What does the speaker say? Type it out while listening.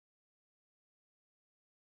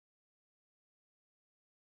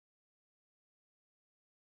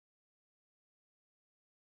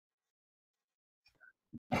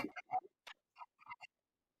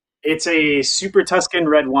It's a Super Tuscan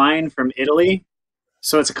red wine from Italy.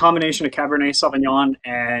 So it's a combination of Cabernet Sauvignon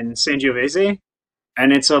and Sangiovese,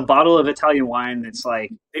 and it's a bottle of Italian wine that's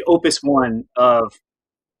like the opus one of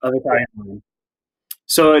Italian wine.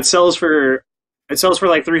 So it sells for like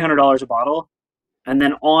 $300 a bottle, and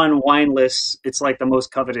then on wine lists, it's like the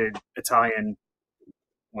most coveted Italian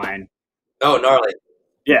wine. Oh, gnarly.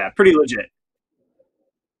 Yeah, pretty legit.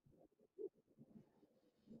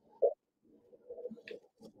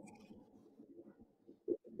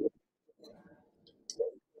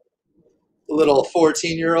 Little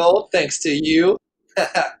 14-year-old, thanks to you.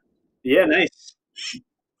 Yeah, nice.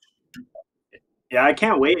 Yeah, I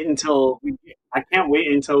can't wait until we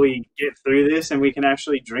get through this and we can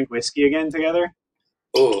actually drink whiskey again together.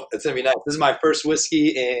 Oh, it's gonna be nice. This is my first whiskey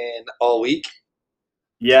in all week.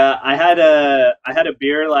 Yeah, I had a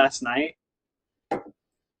beer last night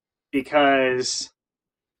because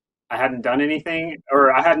I hadn't done anything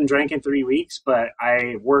or I hadn't drank in 3 weeks, but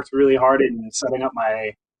I worked really hard in setting up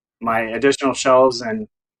my additional shelves and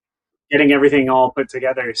getting everything all put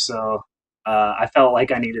together. So I felt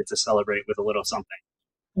like I needed to celebrate with a little something.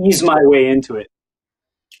 Ease my way into it.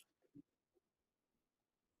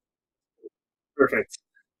 Perfect.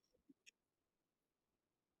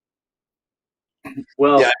 Yeah,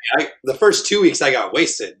 Well, the first 2 weeks I got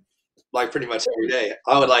wasted, like pretty much every day.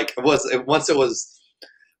 I would like it was once it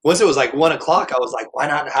was like 1 o'clock. I was like, why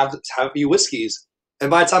not have a few whiskeys? And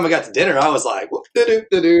by the time I got to dinner, I was like, whoop de doo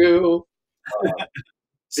de doo.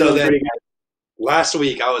 So feeling then pretty good. last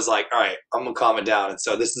week I was like, all right, I'm gonna calm it down. And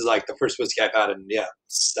so this is like the first whiskey I've had in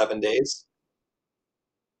 7 days.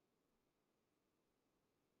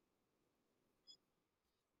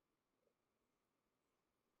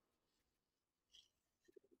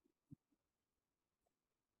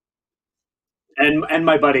 And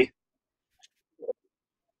my buddy,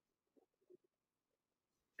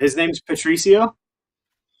 his name's Patricio.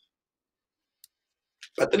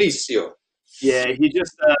 Patricio. Yeah,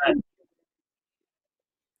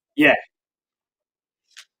 yeah,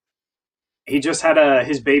 he just had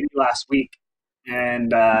his baby last week,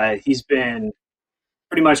 and he's been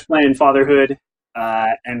pretty much playing fatherhood,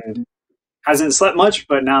 and hasn't slept much,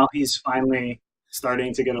 but now he's finally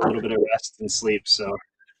starting to get a little bit of rest and sleep. So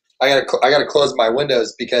I gotta close my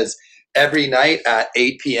windows because every night at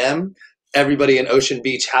 8 p.m. everybody in Ocean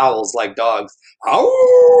Beach howls like dogs. Ow!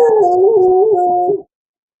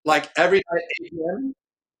 Like every night at 8 p.m.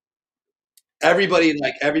 Everybody,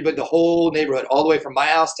 the whole neighborhood, all the way from my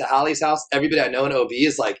house to Hallie's house, everybody I know in OB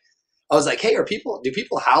is like, I was like, hey, do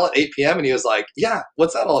people howl at 8 p.m.? And he was like, yeah,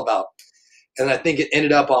 what's that all about? And I think it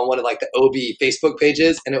ended up on one of like the OB Facebook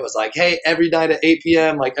pages, and it was like, hey, every night at 8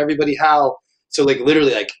 p.m., like everybody howl. So like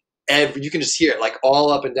literally like you can just hear it like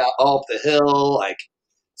all up and down, all up the hill, like.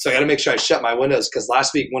 So I got to make sure I shut my windows because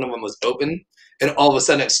last week one of them was open, and all of a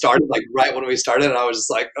sudden it started like right when we started, and I was just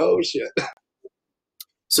like, oh shit.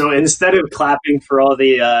 so instead of clapping for all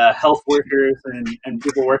the health workers and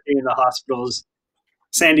people working in the hospitals,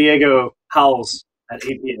 San Diego howls at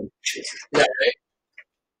 8 p.m. Yeah.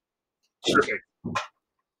 Perfect.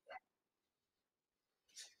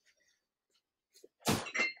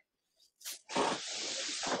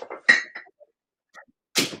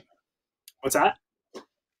 What's that?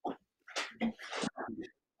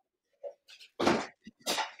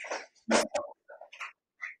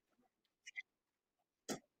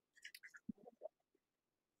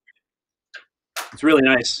 It's really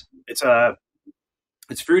nice. It's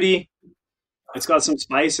fruity. It's got some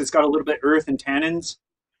spice. It's got a little bit of earth and tannins.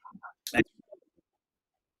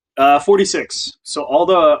 46. So all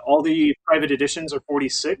the private editions are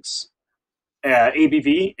 46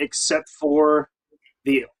 ABV, except for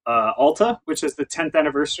the Alta, which is the 10th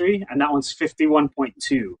anniversary, and that one's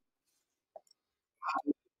 51.2.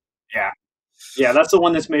 Yeah, yeah, that's the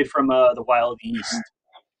one that's made from the Wild East.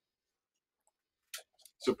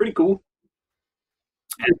 So pretty cool.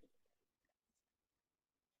 And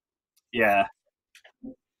yeah,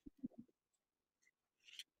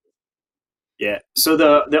 yeah. So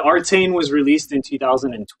the Artane was released in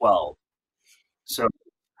 2012. So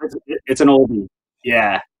it's an oldie.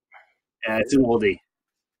 Yeah, yeah, it's an oldie.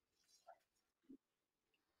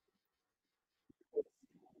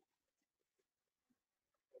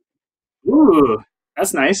 Ooh,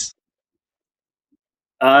 that's nice.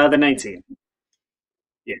 The 19.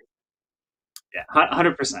 Yeah, yeah,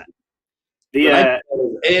 100%. The The night uh,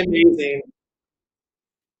 was amazing.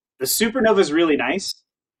 the Supernova is really nice,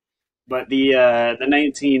 but the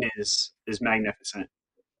 19 is magnificent.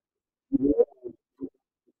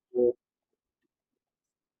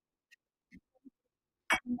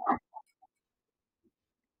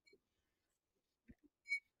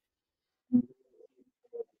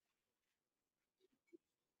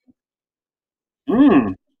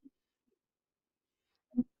 Mm,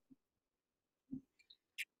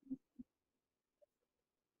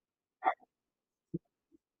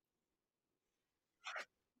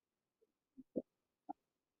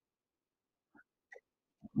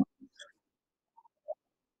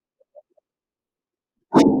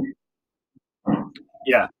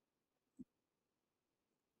 yeah.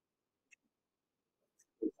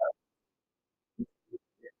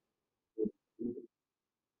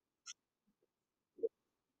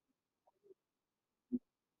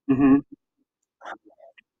 Hmm.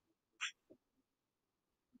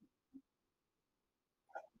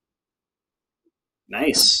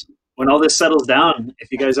 Nice. When all this settles down,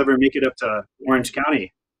 if you guys ever make it up to Orange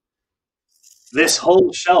County, this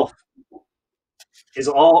whole shelf is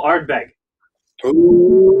all Ardbeg.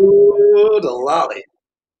 Ooh, the lolly.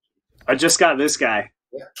 I just got this guy.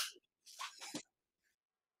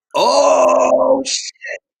 Oh,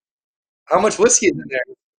 how much whiskey is in there?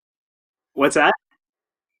 What's that?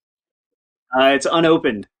 It's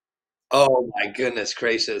unopened. Oh my goodness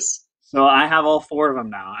gracious. So I have all four of them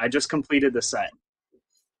now. I just completed the set.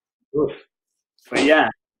 Oof, But yeah,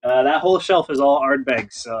 that whole shelf is all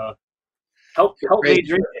Ardbeg. So help me great.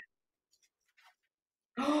 drink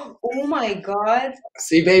Oh my god.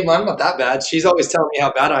 See, babe, I'm not that bad. She's always telling me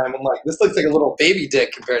how bad I am. I'm like, this looks like a little baby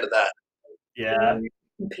dick compared to that. it. Yeah.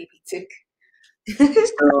 Baby tick.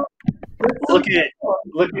 So look at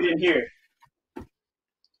in here.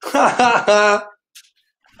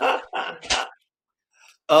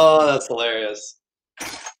 Oh, that's hilarious.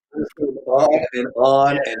 On and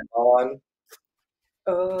on and on.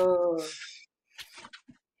 Oh.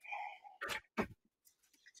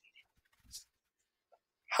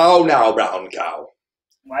 How now, brown cow?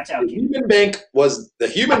 Watch out, kid. The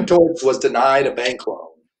Human Torch was denied a bank loan.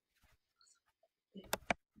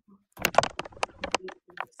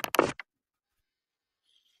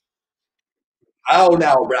 How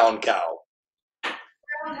now, brown cow?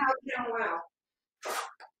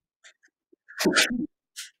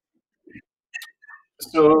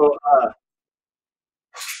 So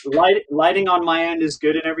lighting on my end is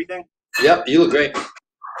good and everything. Yep, you look great.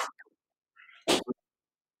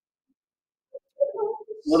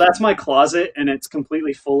 Well, that's my closet, and it's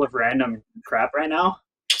completely full of random crap right now.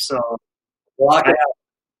 So Block it out.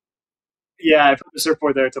 yeah, I put the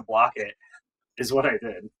surfboard there to block it. Is what I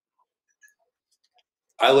did.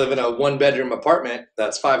 I live in a one-bedroom apartment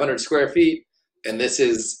that's 500 square feet, and this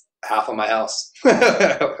is half of my house.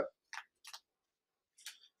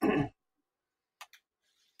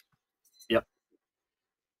 Yep.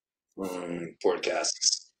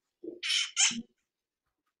 Podcasts.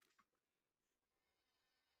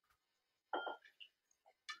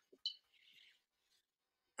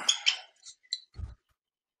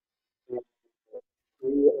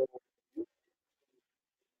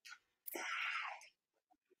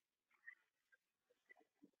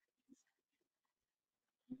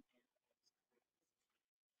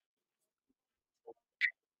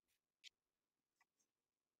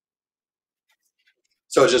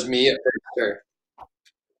 So it's just me and Victor.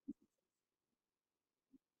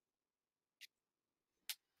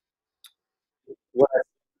 What?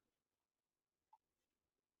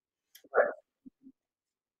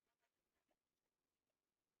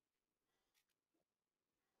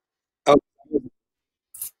 Oh, Okay.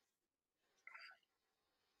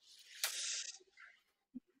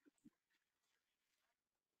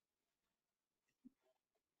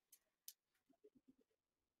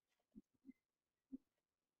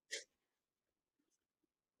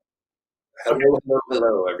 hello, hello,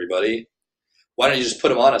 hello, everybody. Why don't you just put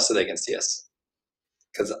them on us so they can see us?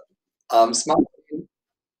 Because I'm smiling.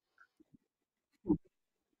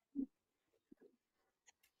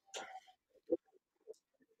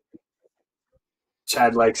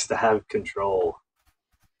 Chad likes to have control.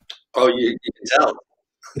 Oh, you can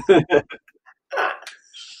tell.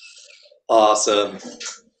 Awesome.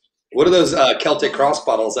 What are those Celtic cross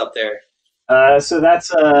bottles up there? So that's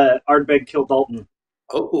Ardbeg Kildalton.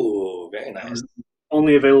 Oh, very nice.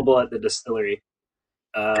 Only available at the distillery.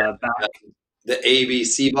 Back. The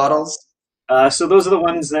ABC bottles. So those are the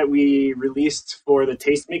ones that we released for the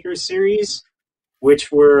Tastemakers series,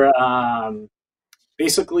 which were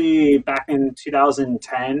basically back in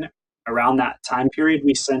 2010. Around that time period,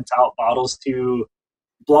 we sent out bottles to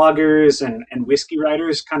bloggers and whiskey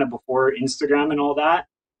writers, kind of before Instagram and all that.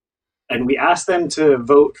 And we asked them to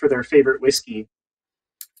vote for their favorite whiskey.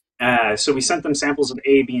 So we sent them samples of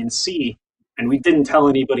A, B, and C, and we didn't tell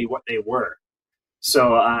anybody what they were.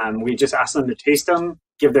 So we just asked them to taste them,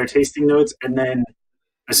 give their tasting notes, and then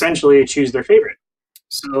essentially choose their favorite.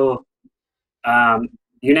 So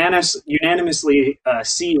unanimously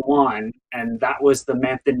C won, and that was the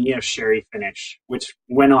Manthania sherry finish, which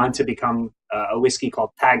went on to become a whiskey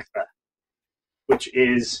called Tagtha, which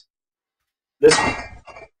is this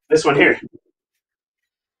one here.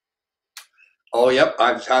 Oh, yep.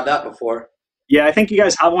 I've had that before. Yeah, I think you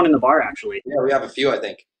guys have one in the bar actually. Yeah, we have a few, I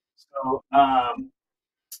think.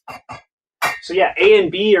 So yeah, A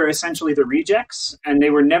and B are essentially the rejects, and they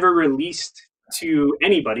were never released to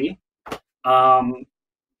anybody. And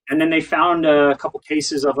then they found a couple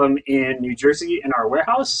cases of them in New Jersey in our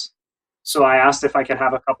warehouse. So I asked if I could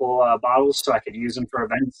have a couple bottles so I could use them for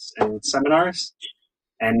events and seminars.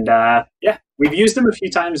 And yeah, we've used them a few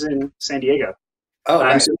times in San Diego. Oh,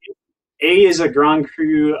 nice. So A is a Grand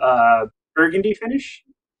Cru Burgundy finish,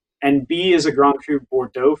 and B is a Grand Cru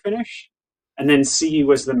Bordeaux finish, and then C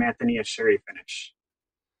was the Manthania sherry finish.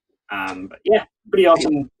 But yeah, pretty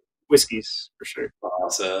awesome whiskeys for sure.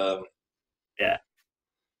 Awesome. Yeah.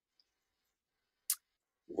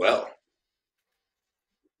 Well.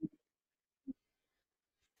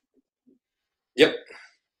 Yep.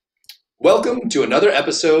 Welcome to another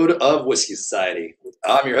episode of Whiskey Society.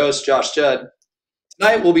 I'm your host, Josh Judd.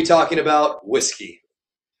 Tonight we'll be talking about whiskey.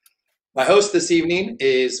 My host this evening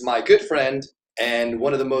is my good friend and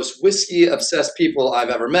one of the most whiskey-obsessed people I've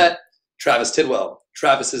ever met, Travis Tidwell.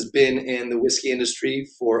 Travis has been in the whiskey industry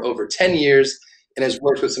for over 10 years and has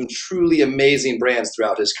worked with some truly amazing brands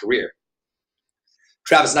throughout his career.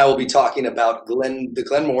 Travis and I will be talking about the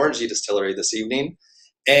Glenmorangie distillery this evening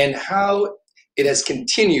and how it has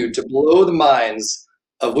continued to blow the minds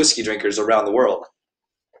of whiskey drinkers around the world.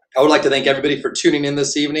 I would like to thank everybody for tuning in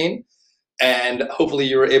this evening, and hopefully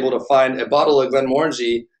you were able to find a bottle of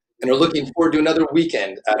Glenmorangie and are looking forward to another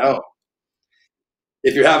weekend at home.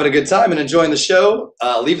 If you're having a good time and enjoying the show,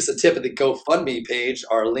 leave us a tip at the GoFundMe page.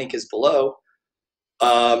 Our link is below.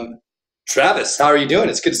 Travis, how are you doing?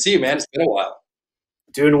 It's good to see you, man. It's been a while.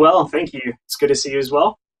 Doing well, thank you. It's good to see you as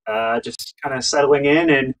well. Just kind of settling in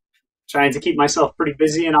and trying to keep myself pretty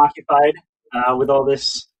busy and occupied with all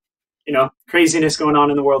this, craziness going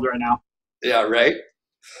on in the world right now. Yeah, right.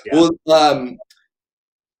 Yeah. Well,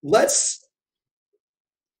 let's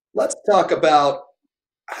talk about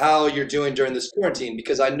how you're doing during this quarantine,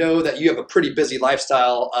 because I know that you have a pretty busy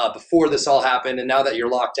lifestyle before this all happened, and now that you're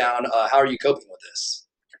locked down, how are you coping with this?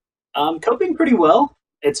 Coping pretty well.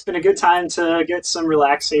 It's been a good time to get some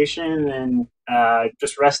relaxation and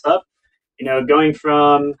just rest up. Going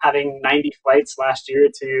from having 90 flights last year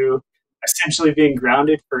to essentially being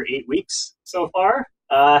grounded for 8 weeks so far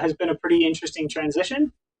has been a pretty interesting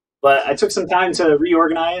transition. But I took some time to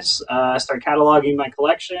reorganize, start cataloging my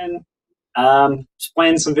collection, just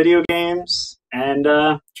playing some video games, and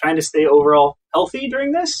trying to stay overall healthy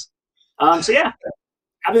during this. So yeah,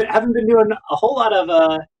 haven't been doing a whole lot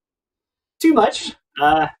of too much,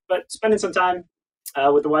 but spending some time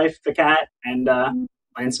with the wife, the cat, and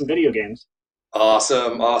playing some video games.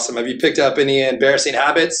 Awesome. Have you picked up any embarrassing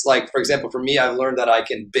habits? Like, for example, for me, I've learned that I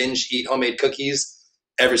can binge eat homemade cookies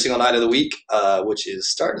every single night of the week, which is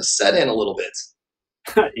starting to set in a little bit.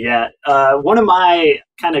 Yeah. One of my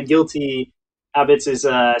kind of guilty habits is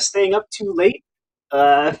staying up too late,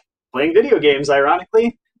 playing video games,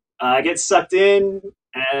 ironically. I get sucked in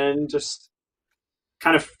and just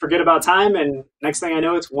kind of forget about time, and next thing I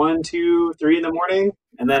know, it's 1, 2, 3 in the morning,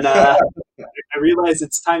 and then I realize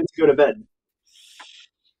it's time to go to bed.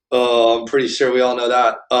 Oh, I'm pretty sure we all know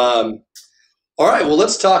that. All right, well,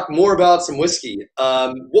 let's talk more about some whiskey.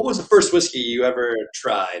 What was the first whiskey you ever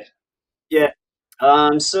tried? Yeah.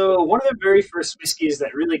 So one of the very first whiskeys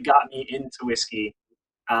that really got me into whiskey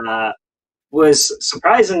was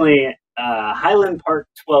surprisingly Highland Park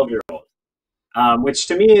 12-year-old, which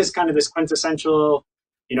to me is kind of this quintessential,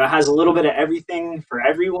 it has a little bit of everything for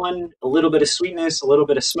everyone, a little bit of sweetness, a little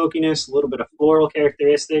bit of smokiness, a little bit of floral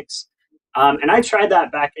characteristics. And I tried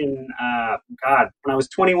that back in, when I was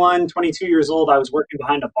 21, 22 years old. I was working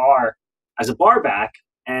behind a bar as a bar back,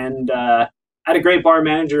 and I had a great bar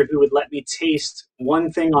manager who would let me taste one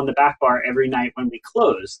thing on the back bar every night when we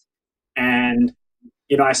closed. And,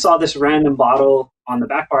 I saw this random bottle on the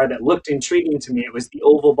back bar that looked intriguing to me. It was the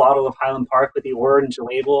oval bottle of Highland Park with the orange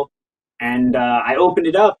label. And I opened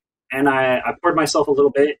it up and I poured myself a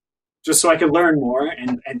little bit just so I could learn more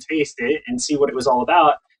and taste it and see what it was all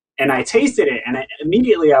about. And I tasted it, and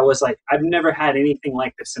immediately I was like, I've never had anything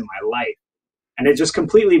like this in my life. And it just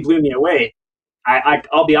completely blew me away.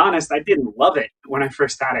 I'll be honest, I didn't love it when I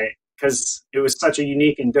first had it because it was such a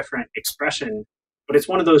unique and different expression. But it's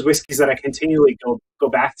one of those whiskeys that I continually go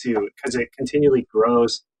back to because it continually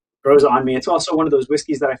grows on me. It's also one of those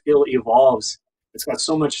whiskeys that I feel evolves. It's got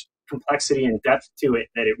so much complexity and depth to it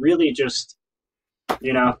that it really just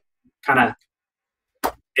you know, kind of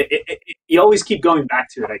you always keep going back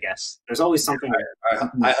to it. I guess there's always something.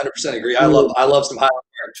 I 100% agree. I love some Highland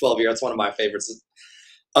Park 12 year. That's one of my favorites.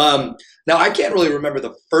 Now I can't really remember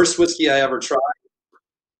the first whiskey I ever tried,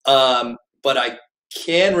 but I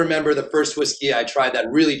can remember the first whiskey I tried that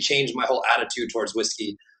really changed my whole attitude towards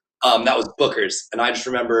whiskey. That was Booker's, and I just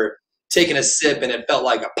remember taking a sip, and it felt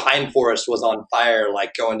like a pine forest was on fire,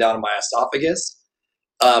 like going down in my esophagus.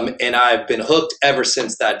 And I've been hooked ever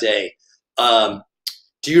since that day.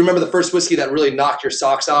 Do you remember the first whiskey that really knocked your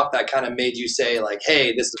socks off? That kind of made you say, like,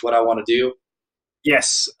 "Hey, this is what I want to do."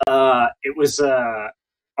 Yes, it was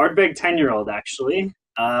Ardbeg 10-year-old actually.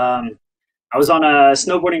 I was on a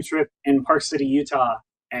snowboarding trip in Park City, Utah,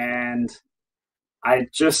 and I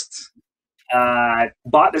just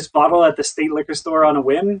bought this bottle at the state liquor store on a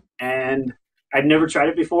whim, and I'd never tried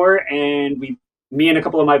it before. And me and a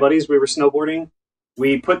couple of my buddies, we were snowboarding.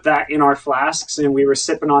 We put that in our flasks, and we were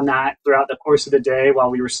sipping on that throughout the course of the day while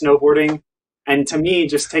we were snowboarding. And to me,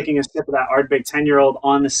 just taking a sip of that Ardbeg 10-year-old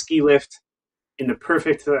on the ski lift in the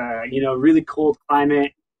perfect, really cold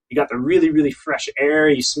climate, you got the really, really fresh air.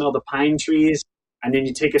 You smell the pine trees, and then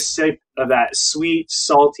you take a sip of that sweet,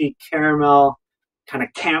 salty caramel kind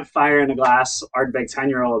of campfire in a glass Ardbeg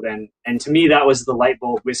 10-year-old. And to me, that was the light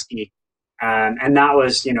bulb whiskey. And that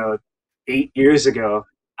was, 8 years ago.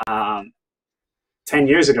 10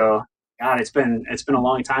 years ago. God, it's been a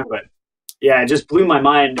long time, but yeah, it just blew my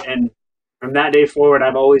mind. And from that day forward,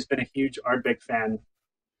 I've always been a huge Ardbeg fan.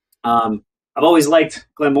 I've always liked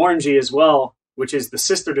Glenmorangie as well, which is the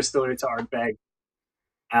sister distillery to Ardbeg.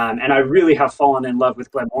 And I really have fallen in love with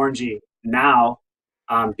Glenmorangie now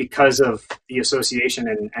because of the association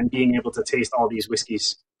and being able to taste all these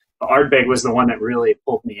whiskeys. But Ardbeg was the one that really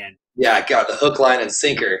pulled me in. Yeah, I got the hook, line, and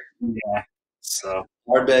sinker. Yeah. So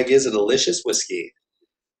Ardbeg is a delicious whiskey.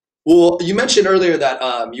 Well, you mentioned earlier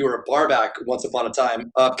that you were a barback once upon a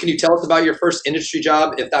time. Can you tell us about your first industry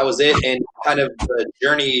job, if that was it, and kind of the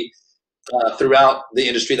journey throughout the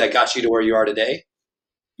industry that got you to where you are today?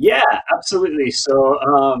 Yeah, absolutely. So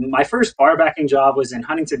my first barbacking job was in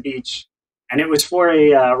Huntington Beach, and it was for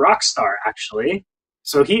a rock star, actually.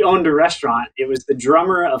 So he owned a restaurant. It was the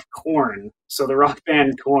drummer of Korn, so the rock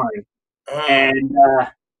band Korn. And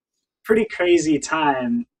pretty crazy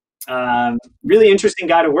time. Really interesting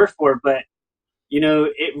guy to work for, but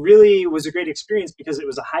it really was a great experience because it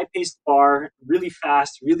was a high-paced bar, really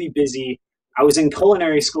fast, really busy. I was in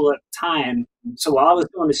culinary school at the time, so while I was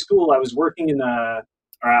going to school, I was working in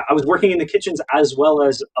the kitchens as well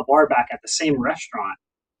as a bar back at the same restaurant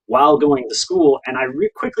while going to school. And I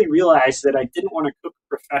quickly realized that I didn't want to cook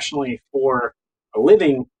professionally for a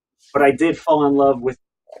living, but I did fall in love with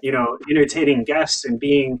entertaining guests and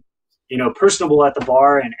being personable at the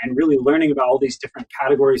bar and really learning about all these different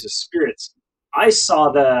categories of spirits. I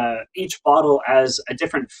saw each bottle as a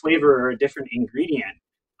different flavor or a different ingredient,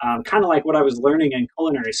 kind of like what I was learning in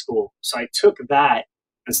culinary school. So I took that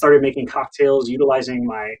and started making cocktails utilizing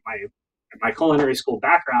my culinary school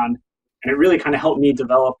background. And it really kind of helped me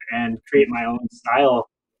develop and create my own style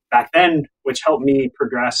back then, which helped me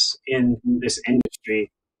progress in this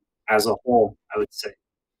industry as a whole, I would say.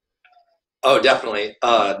 Oh, definitely.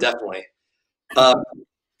 Definitely.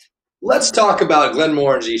 Let's talk about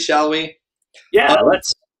Glenmorangie, shall we? Yeah,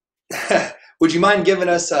 let's. Would you mind giving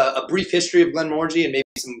us a brief history of Glenmorangie and maybe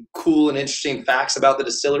some cool and interesting facts about the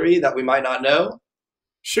distillery that we might not know?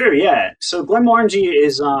 Sure, yeah. So Glenmorangie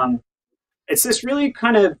is it's this really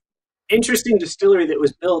kind of interesting distillery that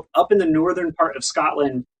was built up in the northern part of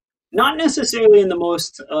Scotland, not necessarily in the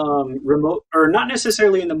most remote or not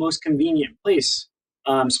necessarily in the most convenient place.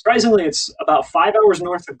 Surprisingly, it's about 5 hours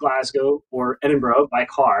north of Glasgow or Edinburgh by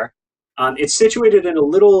car. It's situated in a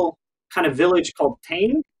little kind of village called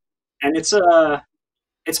Tain, and it's a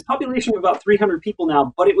population of about 300 people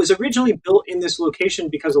now, but it was originally built in this location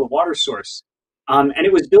because of the water source. And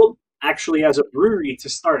it was built actually as a brewery to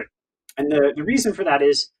start. And the reason for that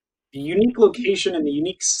is the unique location and the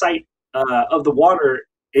unique site of the water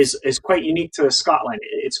is quite unique to Scotland.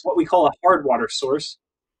 It's what we call a hard water source,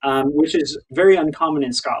 which is very uncommon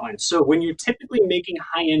in Scotland. So when you're typically making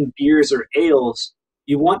high-end beers or ales,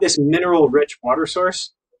 you want this mineral-rich water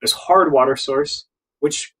source, this hard water source,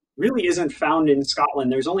 which really isn't found in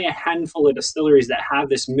Scotland. There's only a handful of distilleries that have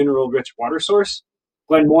this mineral-rich water source,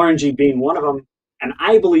 Glenmorangie being one of them. And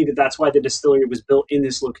I believe that that's why the distillery was built in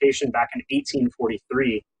this location back in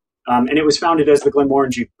 1843. And it was founded as the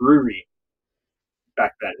Glenmorangie Brewery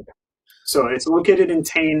back then. So it's located in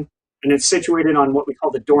Tain, and it's situated on what we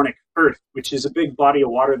call the Dornoch Firth, which is a big body of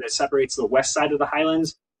water that separates the west side of the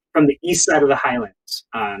Highlands from the east side of the Highlands.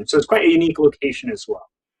 So it's quite a unique location as well.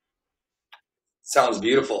 Sounds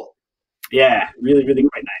beautiful. Yeah, really, really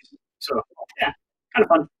quite nice. So yeah, kind of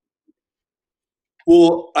fun.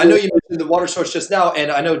 Well, I know you mentioned the water source just now,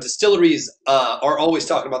 and I know distilleries are always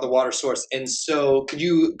talking about the water source. And so, could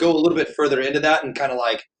you go a little bit further into that and kind of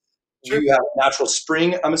like, do Sure. you have a natural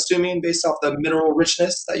spring, I'm assuming, based off the mineral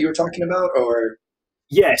richness that you were talking about? Or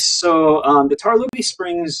Yes. So the Tarloopy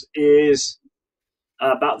Springs is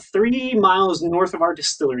about 3 miles north of our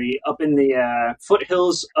distillery, up in the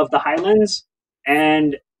foothills of the Highlands,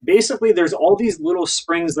 and basically there's all these little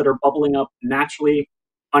springs that are bubbling up naturally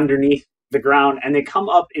underneath the ground, and they come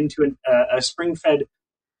up into a spring-fed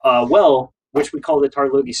well, which we call the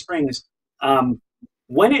Tarloopy Springs.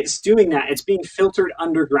 When it's doing that, it's being filtered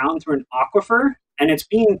underground through an aquifer, and it's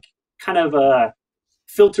being kind of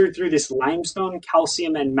filtered through this limestone,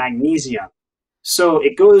 calcium, and magnesium. So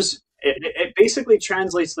it basically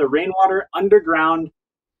translates the rainwater underground.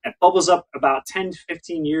 It bubbles up about 10 to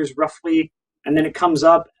 15 years roughly, and then it comes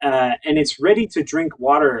up and it's ready to drink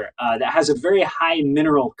water that has a very high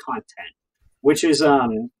mineral content, which is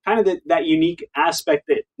kind of that unique aspect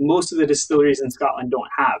that most of the distilleries in Scotland don't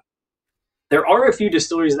have. There are a few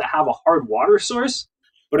distilleries that have a hard water source,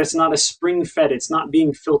 but it's not a spring fed. It's not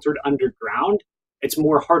being filtered underground. It's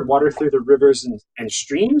more hard water through the rivers and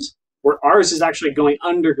streams, where ours is actually going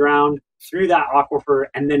underground through that aquifer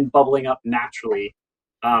and then bubbling up naturally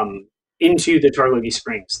into the Tarloopy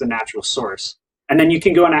Springs, the natural source. And then you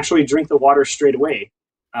can go and actually drink the water straight away,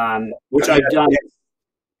 which I've done.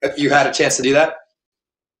 Have you had a chance to do that?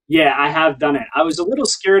 Yeah, I have done it. I was a little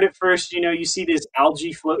scared at first. You see this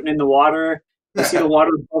algae floating in the water. You see the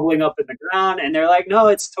water bubbling up in the ground, and they're like, no,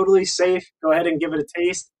 it's totally safe. Go ahead and give it a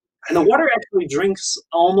taste. And the water actually drinks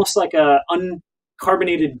almost like a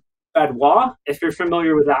uncarbonated Badois, if you're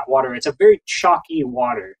familiar with that water. It's a very chalky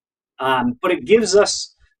water, but it gives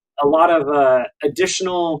us a lot of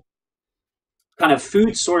additional kind of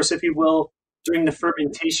food source, if you will, during the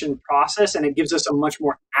fermentation process, and it gives us a much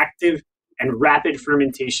more active and rapid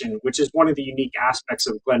fermentation, which is one of the unique aspects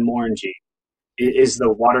of Glenmorangie, is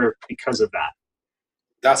the water because of that.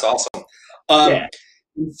 That's awesome. Yeah.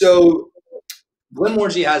 So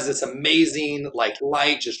Glenmorangie has this amazing, like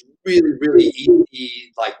light, just really, really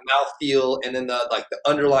easy, like mouthfeel, and then the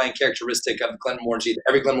underlying characteristic of Glenmorangie,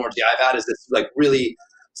 every Glenmorangie I've had, is this like really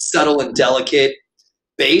subtle and delicate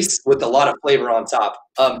base with a lot of flavor on top.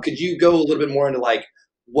 Could you go a little bit more into like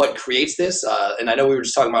what creates this? And I know we were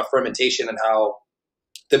just talking about fermentation and how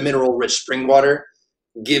the mineral-rich spring water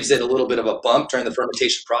gives it a little bit of a bump during the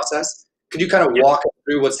fermentation process. Could you kind of walk us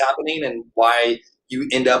through what's happening and why you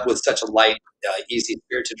end up with such a light, easy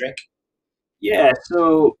spirit to drink? Yeah,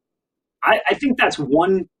 so I think that's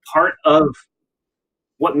one part of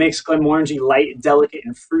what makes Glenmorangie light, delicate,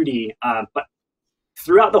 and fruity. But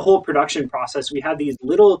throughout the whole production process, we have these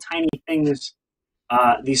little tiny things,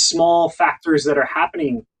 these small factors that are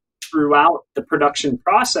happening throughout the production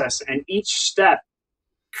process, and each step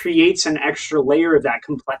creates an extra layer of that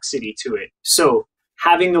complexity to it. So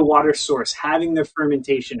having the water source, having the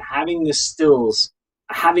fermentation, having the stills,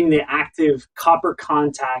 having the active copper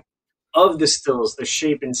contact of the stills, the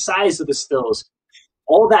shape and size of the stills,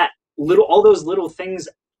 all those little things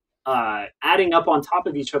adding up on top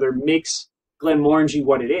of each other makes Glenmorangie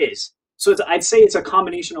what it is. So I'd say it's a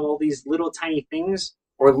combination of all these little tiny things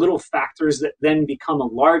or little factors that then become a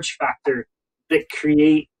large factor that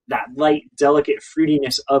create that light, delicate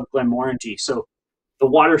fruitiness of Glenmorangie. So the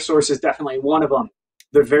water source is definitely one of them.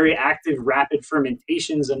 The very active, rapid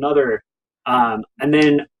fermentation is another. And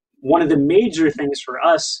then one of the major things for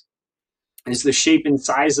us is the shape and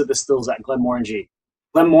size of the stills at Glenmorangie.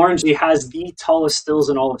 Glenmorangie has the tallest stills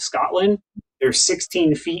in all of Scotland. They're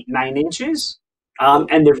 16 feet 9 inches,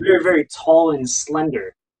 and they're very, very tall and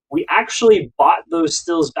slender. We actually bought those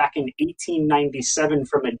stills back in 1897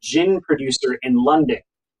 from a gin producer in London,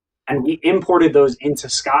 and we imported those into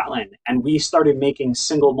Scotland, and we started making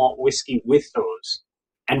single malt whiskey with those.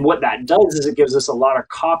 And what that does is it gives us a lot of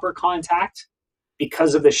copper contact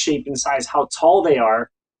because of the shape and size, how tall they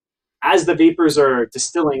are. As the vapors are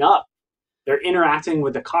distilling up, they're interacting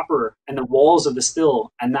with the copper and the walls of the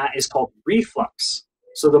still, and that is called reflux.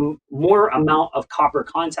 So the more amount of copper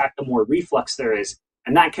contact, the more reflux there is,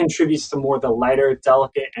 and that contributes to more the lighter,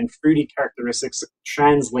 delicate, and fruity characteristics that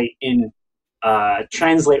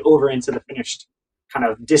translate over into the finished kind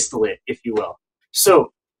of distillate, if you will.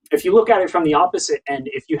 So if you look at it from the opposite end,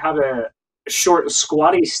 if you have a short,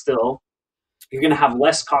 squatty still, you're going to have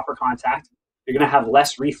less copper contact. You're going to have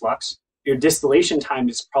less reflux. Your distillation time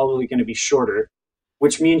is probably going to be shorter,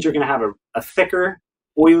 which means you're going to have a thicker,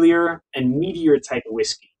 oilier, and meatier type of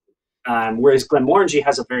whiskey. Whereas Glenmorangie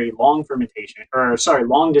has a very long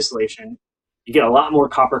long distillation, You get a lot more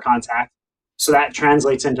copper contact. So that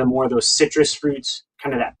translates into more of those citrus fruits,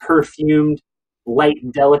 kind of that perfumed, light,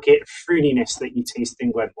 delicate fruitiness that you taste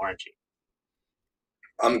in Glenmorangie.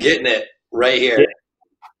 I'm getting it right here. Yeah.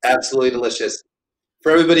 Absolutely delicious.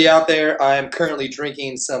 For everybody out there, I am currently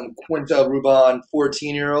drinking some Quinta Ruban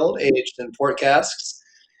 14-year-old aged in port casks.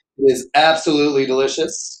 It is absolutely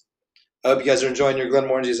delicious. I hope you guys are enjoying your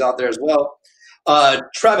Glenmorangies out there as well.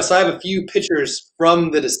 Travis, I have a few pictures from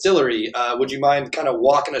the distillery. Would you mind kind of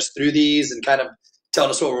walking us through these and kind of telling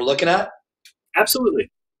us what we're looking at? Absolutely.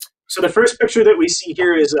 So the first picture that we see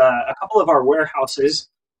here is a couple of our warehouses,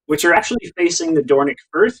 which are actually facing the Dornick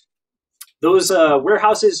Firth. Those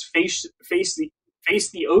warehouses face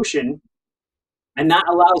the ocean, and that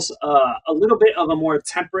allows a little bit of a more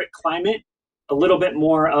temperate climate, a little bit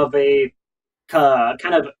more of a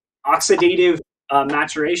kind of oxidative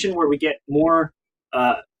maturation where we get more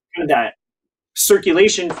kind of that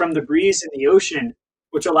circulation from the breeze in the ocean,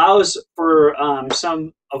 which allows for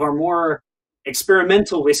some of our more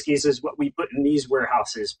experimental whiskeys is what we put in these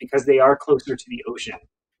warehouses because they are closer to the ocean.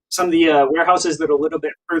 Some of the warehouses that are a little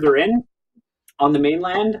bit further in on the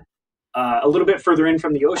mainland, a little bit further in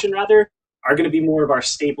from the ocean rather, are going to be more of our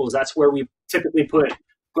staples. That's where we typically put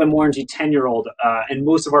Glenmorangie 10-year-old and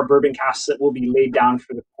most of our bourbon casks that will be laid down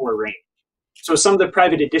for the core range. So some of the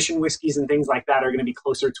private edition whiskeys and things like that are going to be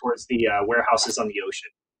closer towards the warehouses on the ocean,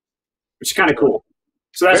 which is kind of cool.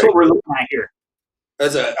 So that's what we're looking at here.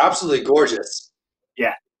 That's absolutely gorgeous.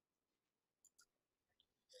 Yeah.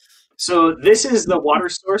 So this is the water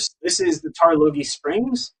source. This is the Tarlogi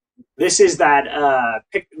Springs. This is that.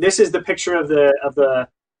 This is the picture of the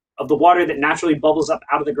water that naturally bubbles up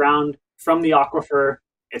out of the ground from the aquifer.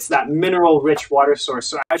 It's that mineral-rich water source.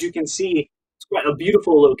 So as you can see, it's quite a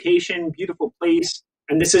beautiful location, beautiful place.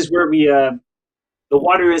 And this is where the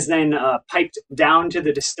water is then piped down to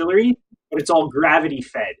the distillery, but it's all gravity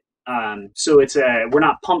fed. So we're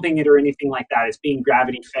not pumping it or anything like that. It's being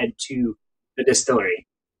gravity fed to the distillery.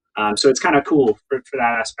 So it's kind of cool for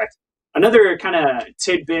that aspect. Another kind of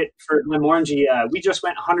tidbit for Glenmorangie, we just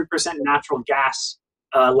went 100% natural gas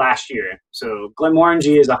last year. So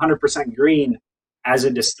Glenmorangie is 100% green as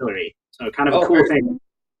a distillery. So kind of a cool thing.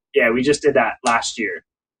 Yeah, we just did that last year.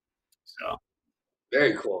 So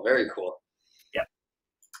very cool, very cool. Yeah.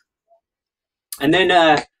 And then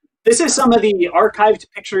this is some of the archived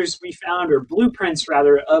pictures we found, or blueprints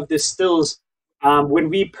rather, of the stills when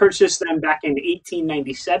we purchased them back in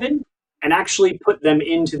 1897 and actually put them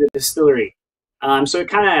into the distillery. So it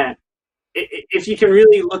kind of, if you can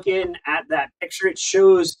really look in at that picture, it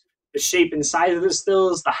shows the shape and size of the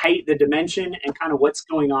stills, the height, the dimension, and kind of what's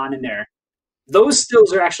going on in there. Those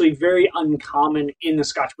stills are actually very uncommon in the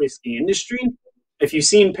Scotch whiskey industry. If you've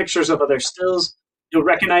seen pictures of other stills, you'll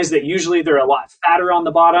recognize that usually they're a lot fatter on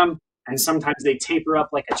the bottom, and sometimes they taper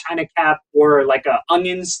up like a china cap or like an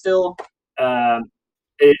onion still.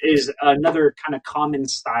 It is another kind of common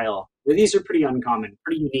style. But these are pretty uncommon,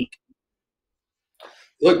 pretty unique.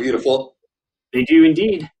 They look beautiful. They do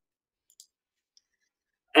indeed.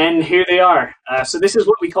 And here they are. So this is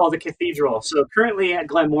what we call the cathedral. So currently at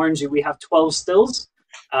Glenmorangie, we have 12 stills.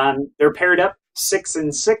 They're paired up 6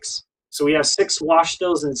 and 6. So we have 6 wash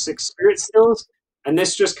stills and 6 spirit stills. And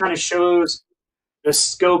this just kind of shows the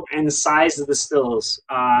scope and size of the stills.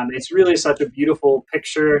 It's really such a beautiful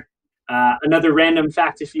picture. Another random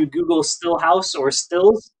fact, if you Google still house or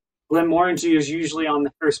stills, Glenmorangie is usually on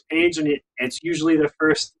the first page, and it's usually the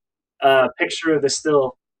first picture of the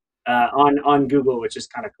still on Google, which is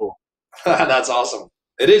kind of cool. That's awesome.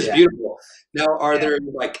 It is beautiful. Now,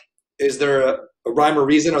 is there a rhyme or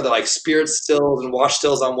reason? Are there like spirit stills and wash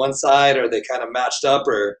stills on one side? Are they kind of matched up,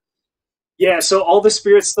 or? Yeah, so all the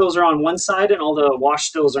spirit stills are on one side and all the wash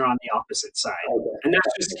stills are on the opposite side. Okay. And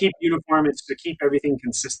that's just to keep uniform. It's to keep everything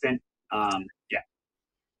consistent. Yeah.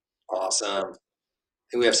 Awesome.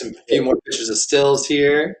 And we have a few more pictures of stills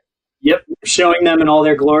here. Yep, showing them in all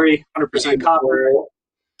their glory, 100% copper.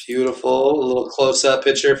 Beautiful. A little close-up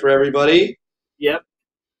picture for everybody. Yep.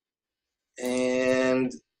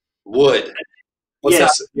 And wood. What's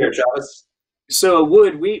that here, Travis? So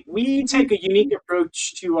wood, we take a unique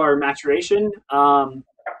approach to our maturation.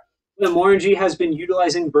 Glenmorangie has been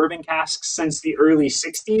utilizing bourbon casks since the early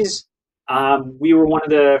 60s. We were one of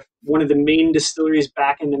the main distilleries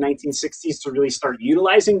back in the 1960s to really start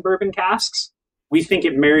utilizing bourbon casks. We think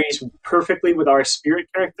it marries perfectly with our spirit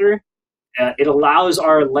character. It allows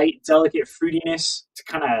our light, delicate fruitiness to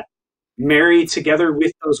kind of marry together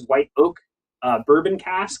with those white oak bourbon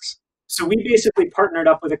casks. So we basically partnered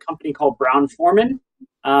up with a company called Brown-Forman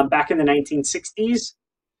back in the 1960s.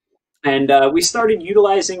 And we started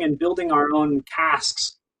utilizing and building our own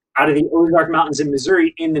casks out of the Ozark Mountains in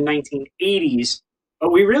Missouri in the 1980s.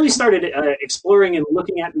 But we really started exploring and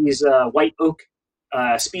looking at these white oak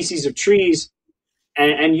species of trees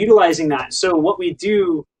and utilizing that. So what we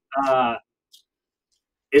do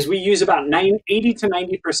is we use about 80 to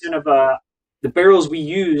 90% of the barrels we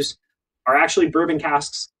use are actually bourbon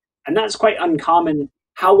casks, and that's quite uncommon.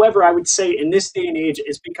 However, I would say in this day and age,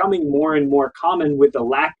 it's becoming more and more common with the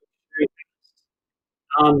lack of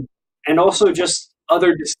sherry and also just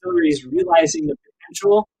other distilleries realizing the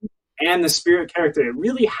potential and the spirit character. It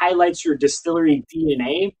really highlights your distillery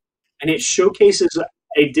DNA, and it showcases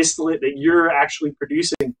a distillate that you're actually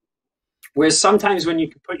producing. Whereas sometimes when you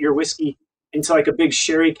can put your whiskey into like a big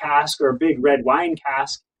sherry cask or a big red wine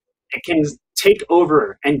cask, it can take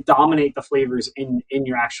over and dominate the flavors in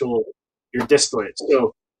your distillate.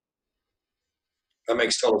 So that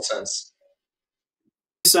makes total sense.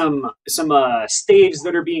 Some staves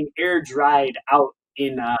that are being air dried out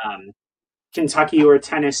in Kentucky or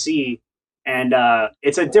Tennessee, and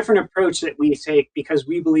it's a different approach that we take because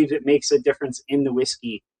we believe it makes a difference in the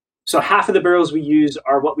whiskey. So half of the barrels we use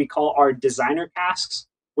are what we call our designer casks,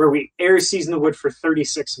 where we air season the wood for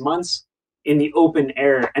 36 months in the open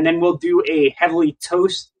air, and then we'll do a heavily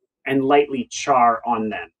toast and lightly char on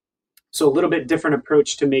them. So a little bit different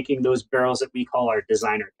approach to making those barrels that we call our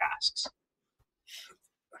designer casks.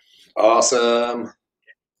 Awesome.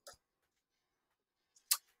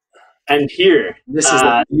 And here, this is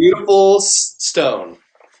a beautiful stone.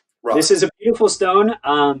 Rock. This is a beautiful stone.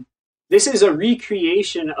 This is a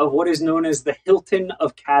recreation of what is known as the Hilton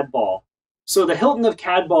of Cadball. So the Hilton of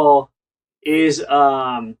Cadball is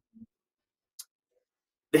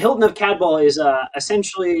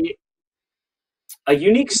essentially a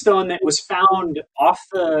unique stone that was found off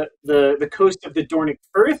the coast of the Dornoch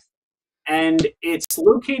Firth, and it's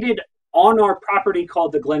located on our property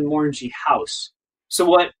called the Glenmorangie House. So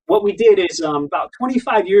what we did is about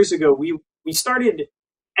 25 years ago, we started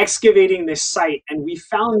excavating this site, and we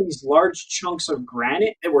found these large chunks of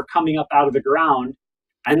granite that were coming up out of the ground,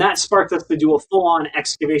 and that sparked us to do a full-on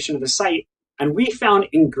excavation of the site, and we found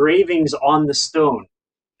engravings on the stone.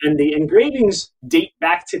 And the engravings date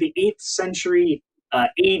back to the 8th century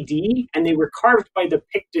AD, and they were carved by the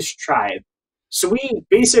Pictish tribe. So we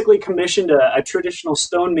basically commissioned a traditional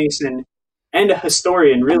stonemason and a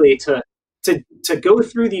historian really to go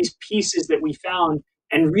through these pieces that we found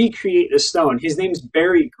and recreate the stone. His name's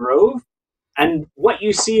Barry Grove, and what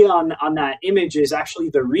you see on that image is actually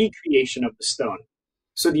the recreation of the stone.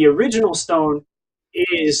 So the original stone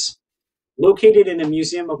is located in the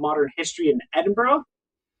Museum of Modern History in Edinburgh,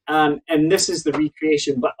 and this is the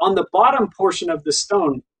recreation. But on the bottom portion of the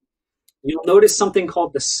stone, you'll notice something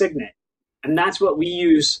called the signet, and that's what we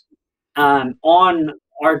use on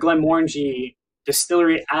our Glenmorangie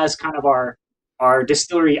distillery as kind of our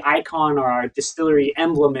distillery icon or our distillery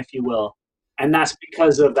emblem, if you will. And that's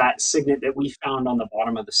because of that signet that we found on the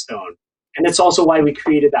bottom of the stone. And it's also why we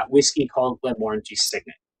created that whiskey called Glenmorangie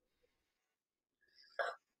Signet.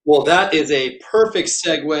 Well, that is a perfect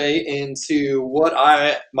segue into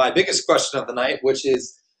my biggest question of the night, which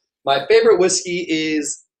is my favorite whiskey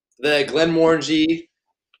is the Glenmorangie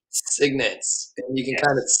Signets. And you can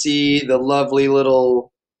kind of see the lovely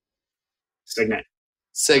little signet.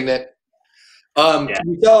 Can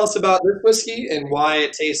you tell us about this whiskey and why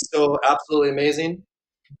it tastes so absolutely amazing?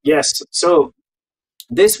 Yes. So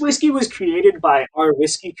this whiskey was created by our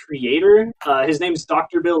whiskey creator. His name's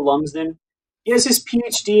Dr. Bill Lumsden. He has his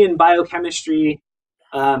PhD in biochemistry.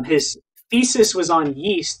 His thesis was on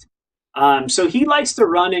yeast. So he likes to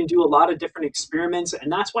run and do a lot of different experiments,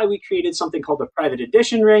 and that's why we created something called the Private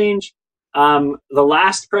Edition range. The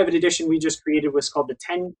last Private Edition we just created was called the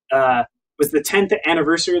 10th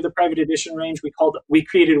anniversary of the Private Edition range. We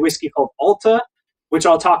created a whiskey called Alta, which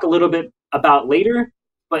I'll talk a little bit about later.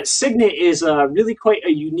 But Signet is really quite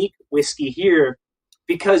a unique whiskey here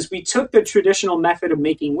because we took the traditional method of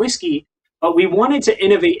making whiskey, but we wanted to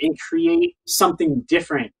innovate and create something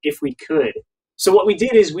different if we could. So what we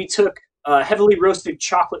did is we took heavily roasted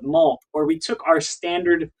chocolate malt, or we took our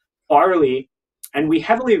standard barley and we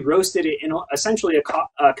heavily roasted it in essentially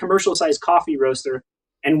a commercial-sized coffee roaster.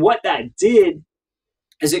 And what that did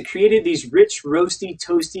is it created these rich, roasty,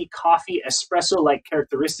 toasty, coffee, espresso-like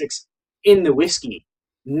characteristics in the whiskey.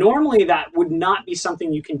 Normally, that would not be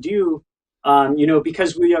something you can do,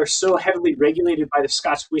 because we are so heavily regulated by the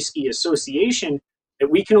Scotch Whisky Association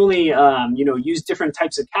that we can only, use different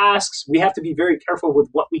types of casks. We have to be very careful with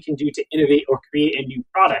what we can do to innovate or create a new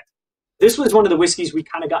product. This was one of the whiskeys we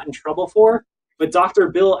kind of got in trouble for, but Dr.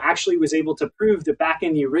 Bill actually was able to prove that back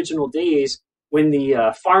in the original days, when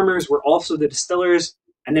the farmers were also the distillers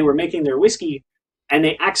and they were making their whiskey, and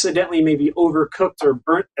they accidentally maybe overcooked or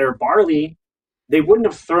burnt their barley, they wouldn't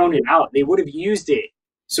have thrown it out. They would have used it.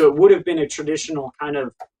 So it would have been a traditional kind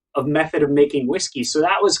of method of making whiskey. So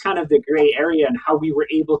that was kind of the gray area and how we were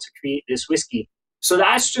able to create this whiskey. So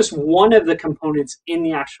that's just one of the components in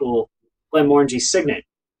the actual Glenmorangie Signet.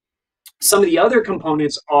 Some of the other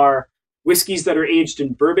components are whiskeys that are aged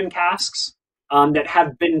in bourbon casks that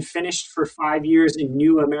have been finished for 5 years in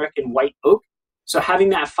new American white oak. So having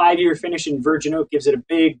that 5-year finish in virgin oak gives it a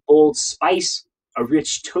big, bold spice, a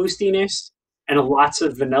rich toastiness, and lots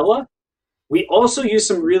of vanilla. We also use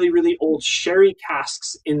some really, really old sherry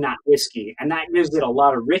casks in that whiskey, and that gives it a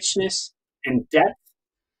lot of richness and depth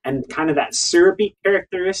and kind of that syrupy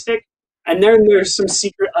characteristic. And then there's some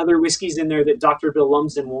secret other whiskeys in there that Dr. Bill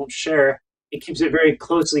Lumsden won't share. It keeps it very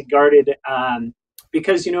closely guarded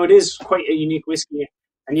because, you know, it is quite a unique whiskey,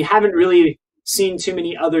 and you haven't really seen too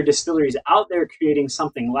many other distilleries out there creating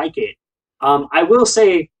something like it. I will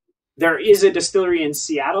say there is a distillery in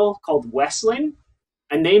Seattle called Westland,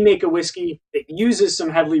 and they make a whiskey that uses some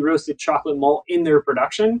heavily roasted chocolate malt in their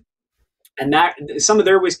production. And that some of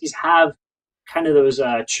their whiskeys have kind of those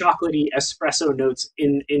chocolatey espresso notes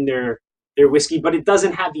in their whiskey, but it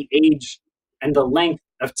doesn't have the age and the length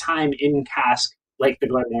of time in cask like the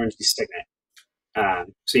Glenmorangie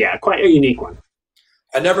Signet. So yeah, quite a unique one.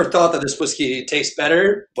 I never thought that this whiskey tastes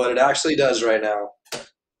better, but it actually does right now.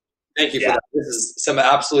 Thank you for that. This is some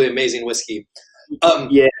absolutely amazing whiskey.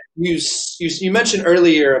 Yeah. You mentioned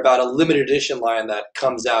earlier about a limited edition line that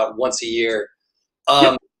comes out once a year.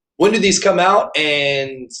 When do these come out,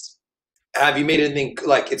 and have you made anything,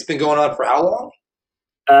 like, it's been going on for how long?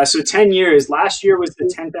 So 10 years. Last year was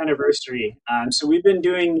the 10th anniversary. So we've been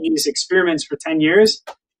doing these experiments for 10 years.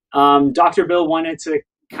 Dr. Bill wanted to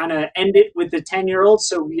kind of end it with the 10-year-old,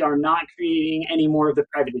 so we are not creating any more of the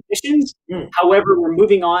private editions. However, we're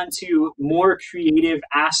moving on to more creative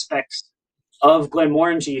aspects of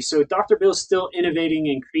Glenmorangie. So Dr. Bill's still innovating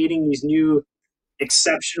and creating these new,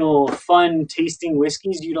 exceptional, fun tasting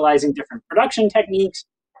whiskeys, utilizing different production techniques,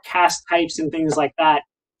 cask types, and things like that.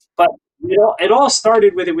 But it all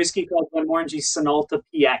started with a whiskey called Glenmorangie Sonalta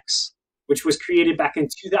PX, which was created back in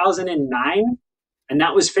 2009. And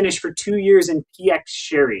that was finished for 2 years in PX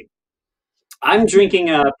sherry. I'm drinking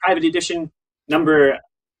a private edition number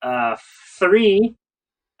 3,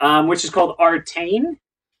 which is called Artane,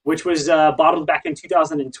 which was bottled back in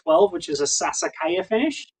 2012, which is a Sassicaia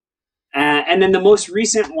finish. And then the most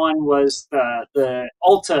recent one was the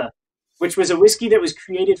Alta, which was a whiskey that was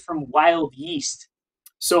created from wild yeast.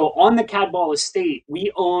 So on the Cadwell estate, we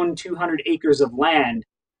own 200 acres of land,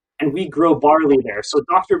 and we grow barley there. So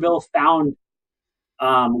Dr. Bill found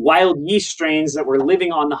wild yeast strains that were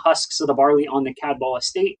living on the husks of the barley on the Cadwell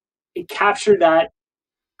estate. It captured that,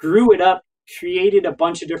 grew it up, created a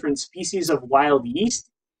bunch of different species of wild yeast,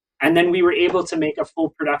 and then we were able to make a full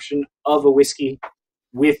production of a whiskey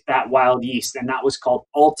with that wild yeast, and that was called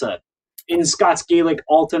Alta. In Scots Gaelic,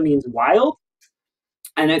 Alta means wild,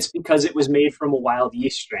 and it's because it was made from a wild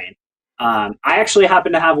yeast strain. I actually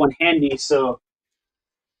happen to have one handy, so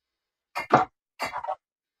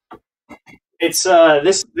it's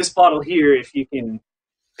this bottle here, if you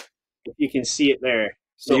can see it there.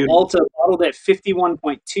 So Alta bottled at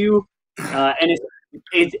 51.2, and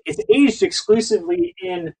it's aged exclusively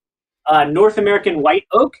in North American white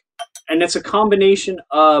oak, and it's a combination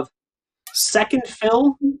of second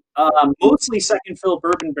fill, mostly second fill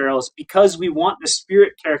bourbon barrels, because we want the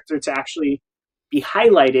spirit character to actually be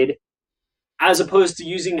highlighted, as opposed to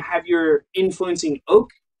using heavier influencing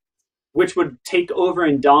oak, which would take over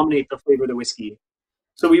and dominate the flavor of the whiskey.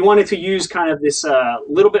 So we wanted to use kind of this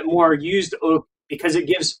little bit more used oak because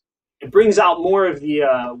it brings out more of the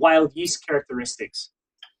wild yeast characteristics.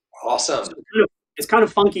 Awesome. So it's kind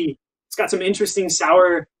of funky. It's got some interesting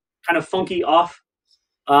sour, kind of funky off,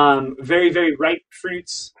 very, very ripe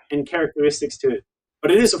fruits and characteristics to it.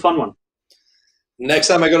 But it is a fun one. Next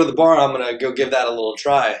time I go to the bar, I'm going to go give that a little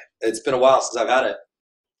try. It's been a while since I've had it.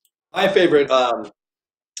 My favorite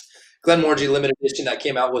Glenmorangie limited edition that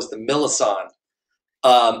came out was the Millicent.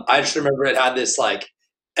 I just remember it had this like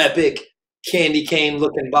epic candy cane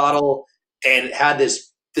looking bottle, and it had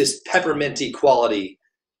this pepperminty quality.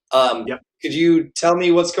 Could you tell me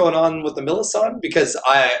what's going on with the Millicent? Because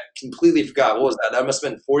I completely forgot. What was that? That must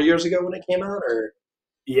have been 4 years ago when it came out, or?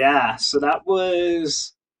 Yeah, so that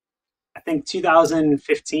was, I think,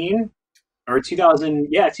 2015 or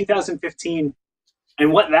 2015.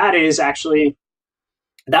 And what that is actually,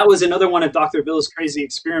 that was another one of Dr. Bill's crazy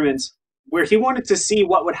experiments where he wanted to see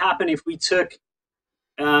what would happen if we took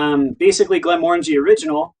basically Glenmorangie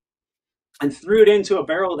Original and threw it into a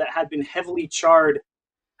barrel that had been heavily charred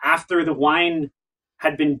after the wine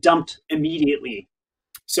had been dumped immediately.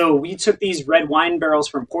 So we took these red wine barrels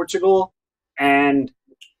from Portugal, and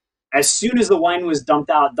as soon as the wine was dumped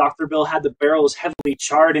out, Dr. Bill had the barrels heavily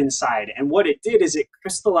charred inside. And what it did is it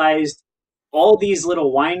crystallized all these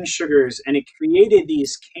little wine sugars, and it created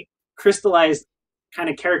these crystallized kind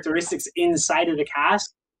of characteristics inside of the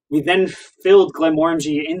cask. We then filled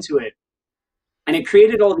Glenmorangie into it, and it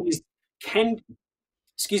created all these candied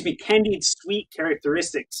sweet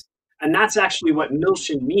characteristics. And that's actually what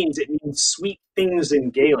Milshin means. It means sweet things in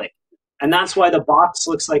Gaelic. And that's why the box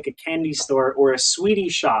looks like a candy store or a sweetie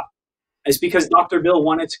shop. It's because Dr. Bill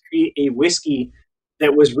wanted to create a whiskey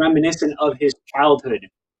that was reminiscent of his childhood.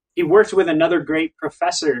 He worked with another great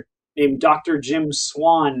professor named Dr. Jim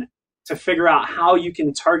Swan to figure out how you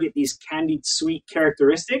can target these candied sweet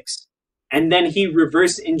characteristics. And then he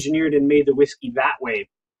reverse engineered and made the whiskey that way,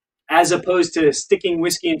 as opposed to sticking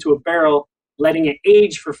whiskey into a barrel, letting it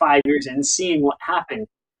age for 5 years and seeing what happened.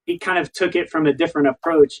 He kind of took it from a different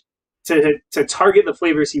approach to target the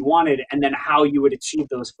flavors he wanted, and then how you would achieve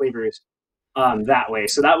those flavors that way.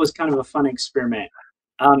 So that was kind of a fun experiment.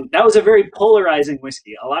 That was a very polarizing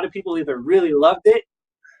whiskey. A lot of people either really loved it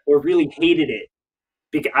or really hated it.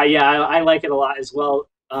 I like it a lot as well,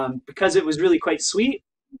 because it was really quite sweet,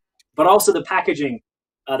 but also the packaging.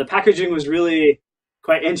 The packaging was really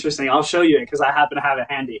quite interesting. I'll show you it because I happen to have it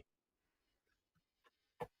handy.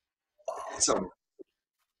 Awesome.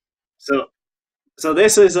 So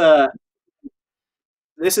this is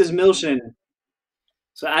Milshin.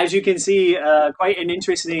 So as you can see, quite an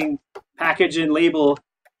interesting package and label.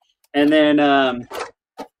 And then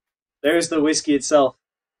there's the whiskey itself.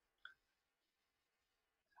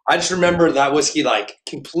 I just remember that whiskey like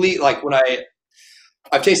when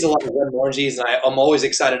I've tasted a lot of Glenmorangies, and I'm always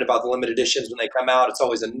excited about the limited editions when they come out. It's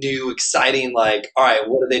always a new, exciting, like, all right,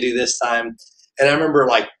 what did they do this time? And I remember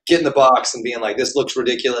like getting the box and being like, this looks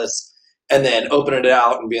ridiculous. And then opening it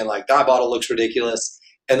out and being like, that bottle looks ridiculous.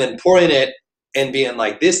 And then pouring it and being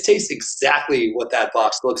like, this tastes exactly what that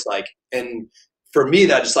box looks like. And for me,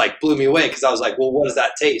 that just like blew me away, because I was like, well, what does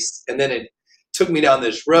that taste? And then it took me down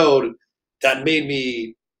this road that made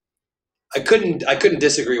me, I couldn't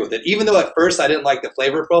disagree with it. Even though at first I didn't like the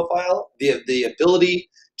flavor profile, the ability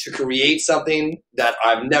to create something that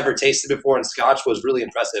I've never tasted before in Scotch was really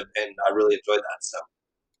impressive, and I really enjoyed that. So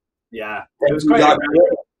yeah, it was quite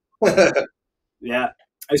yeah,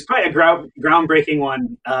 it was quite a groundbreaking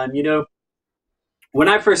one. When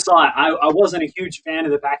I first saw it, I wasn't a huge fan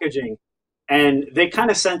of the packaging, and they kind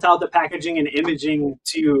of sent out the packaging and imaging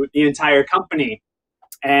to the entire company,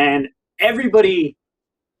 and everybody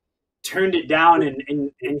turned it down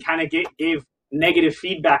and kind of gave negative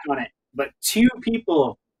feedback on it. But 2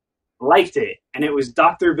 people liked it, and it was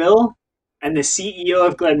Dr. Bill and the CEO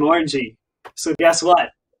of Glenmorangie. So guess what?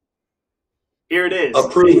 Here it is.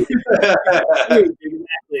 Approved.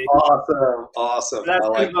 Exactly. Awesome. That's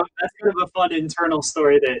kind of a fun internal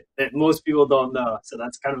story that most people don't know. So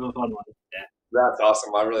that's kind of a fun one. Yeah. That's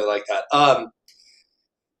awesome. I really like that.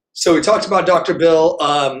 So we talked about Dr. Bill.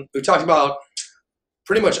 We talked about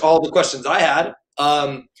pretty much all the questions I had.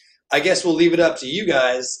 I guess we'll leave it up to you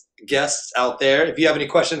guys, guests out there. If you have any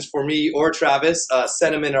questions for me or Travis,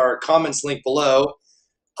 send them in our comments link below,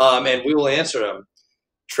 and we will answer them.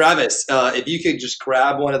 Travis, if you could just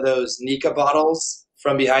grab one of those Nika bottles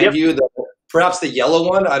from behind you, perhaps the yellow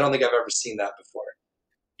one. I don't think I've ever seen that before.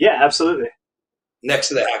 Yeah, absolutely. Next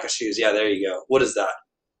to the Haka shoes. Yeah, there you go. What is that?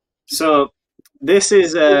 So this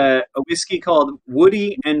is a whiskey called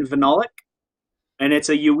Woody and Phenolic, and it's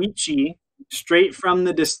a Yuichi straight from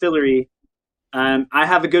the distillery. I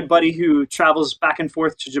have a good buddy who travels back and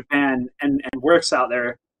forth to Japan and works out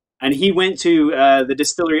there, and he went to the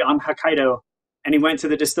distillery on Hokkaido, and he went to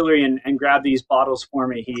the distillery and grabbed these bottles for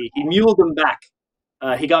me. He muled them back.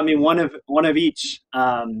 He got me one of each,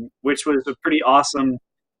 which was a pretty awesome,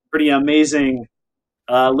 pretty amazing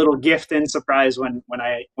little gift and surprise when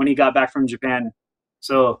he got back from Japan.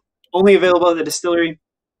 So only available at the distillery.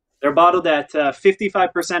 They're bottled at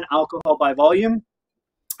 55% alcohol by volume.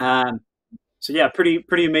 So yeah,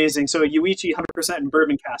 pretty amazing. So a Yuichi 100% in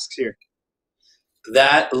bourbon casks here.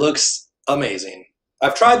 That looks amazing.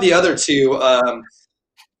 I've tried the other two,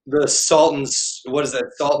 the salt and what is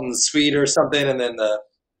that? Salt and sweet or something, and then the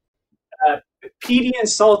peaty and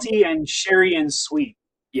salty and sherry and sweet.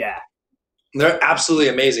 Yeah, they're absolutely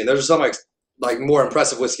amazing. Those are some like more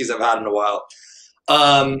impressive whiskeys I've had in a while.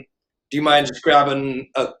 Do you mind just grabbing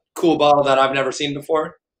a cool bottle that I've never seen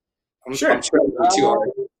before? Sure. I'm sure it won't be too hard.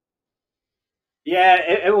 Yeah,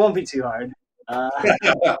 it won't be too hard.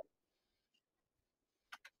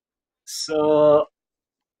 So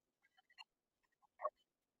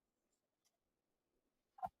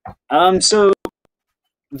So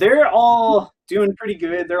they're all doing pretty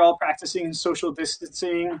good. They're all practicing social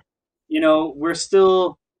distancing. We're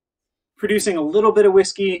still producing a little bit of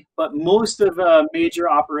whiskey, but most of major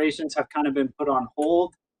operations have kind of been put on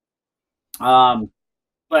hold.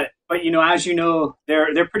 But as you know,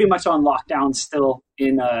 they're pretty much on lockdown still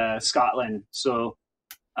in Scotland. So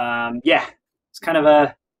yeah, it's kind of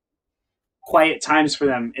a quiet times for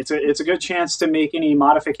them. It's a good chance to make any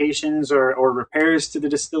modifications or repairs to the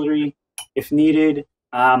distillery if needed.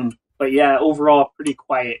 But yeah, overall pretty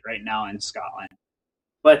quiet right now in Scotland.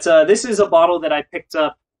 But this is a bottle that I picked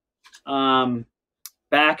up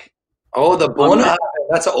back. Oh, the Bona.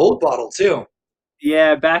 That's an old bottle too.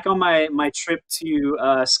 Yeah, back on my trip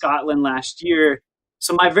to Scotland last year.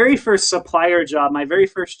 So my very first supplier job, my very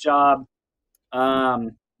first job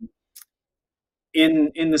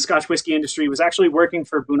in the Scotch whiskey industry was actually working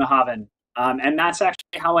for Bunnahabhain. And that's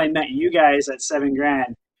actually how I met you guys at 7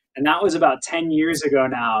 Grand. And that was about 10 years ago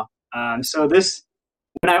now. So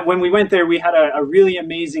when we went there, we had a really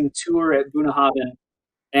amazing tour at Bunnahabhain.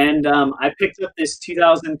 And I picked up this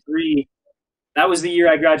 2003. That was the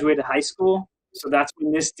year I graduated high school. So that's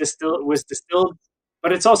when this was distilled.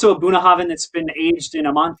 But it's also a Bunnahabhain that's been aged in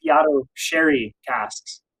Amontillado sherry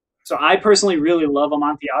casks. So I personally really love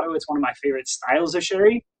Amontillado. It's one of my favorite styles of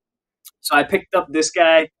sherry. So I picked up this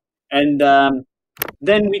guy, and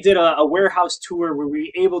then we did a warehouse tour where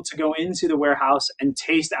we were able to go into the warehouse and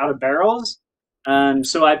taste out of barrels.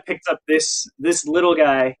 So I picked up this little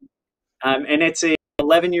guy, and it's a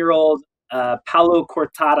 11-year-old Palo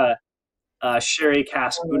Cortada sherry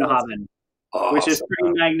cask Bunnahabhain, which is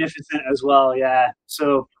pretty magnificent as well. Yeah.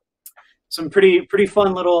 So some pretty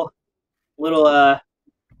fun little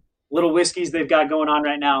whiskeys they've got going on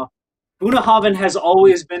right now. Bunnahabhain has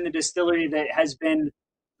always been the distillery that has been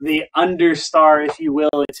the understar, if you will.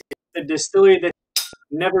 It's the distillery that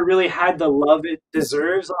never really had the love it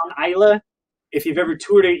deserves on Islay. If you've ever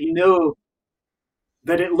toured it, you know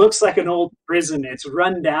that it looks like an old prison. It's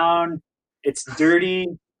run down, it's dirty,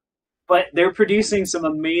 but they're producing some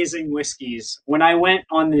amazing whiskeys. When I went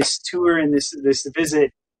on this tour and this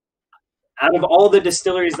visit, out of all the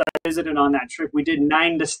distilleries that I visited on that trip, we did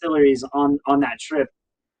 9 distilleries on that trip.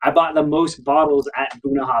 I bought the most bottles at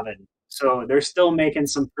Bunnahabhain. So they're still making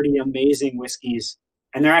some pretty amazing whiskeys.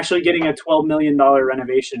 And they're actually getting a $12 million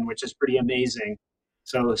renovation, which is pretty amazing.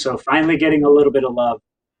 So finally getting a little bit of love.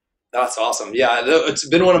 That's awesome. Yeah, it's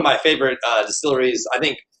been one of my favorite distilleries. I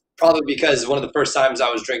think probably because one of the first times I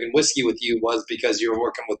was drinking whiskey with you was because you were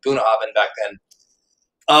working with Bunnahabhain back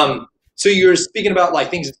then. So you're speaking about like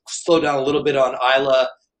things slowed down a little bit on Islay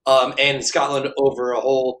and Scotland over a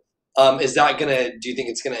whole. Is that do you think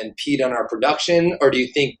it's gonna impede on our production, or do you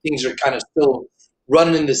think things are kind of still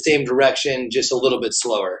running in the same direction, just a little bit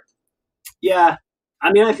slower? Yeah,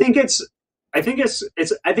 I mean, I don't think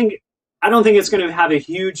it's going to have a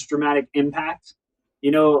huge dramatic impact.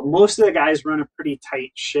 Most of the guys run a pretty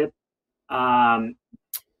tight ship.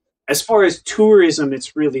 As far as tourism,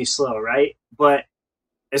 it's really slow, right? But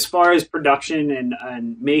as far as production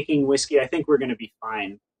and making whiskey, I think we're going to be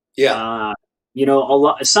fine. Yeah.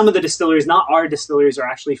 Some of the distilleries, not our distilleries, are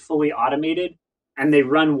actually fully automated, and they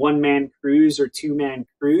run 1-man crews or 2-man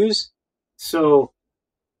crews. So,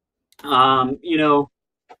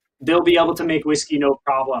 they'll be able to make whiskey no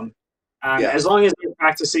problem. As long as they're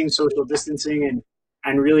practicing social distancing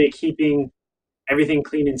and really keeping everything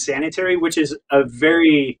clean and sanitary, which is a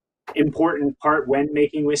very important part when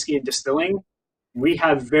making whiskey and distilling. We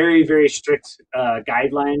have very, very strict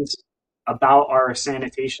guidelines about our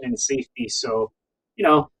sanitation and safety. So,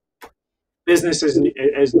 business is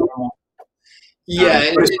normal. Yeah,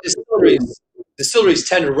 and distilleries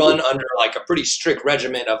tend to run under like a pretty strict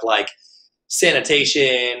regimen of like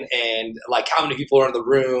sanitation and like how many people are in the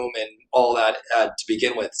room and all that to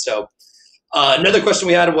begin with. So another question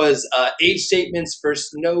we had was age statements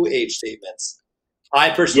versus no age statements. I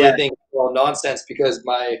personally think nonsense, because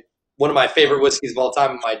one of my favorite whiskeys of all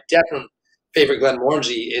time, my definite favorite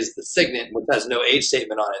Glenmorangie, is the Signet, which has no age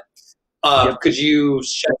statement on it. Could you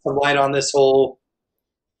shed some light on this whole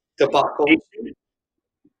debacle?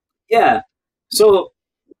 Yeah. So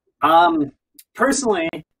personally,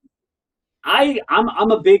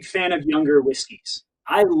 I'm a big fan of younger whiskeys.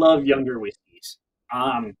 I love younger whiskeys.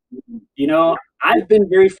 I've been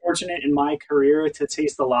very fortunate in my career to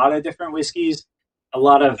taste a lot of different whiskeys, a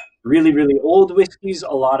lot of really, really old whiskeys, a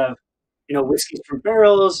lot of, whiskeys from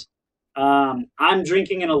barrels. I'm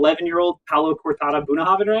drinking an 11-year-old Palo Cortada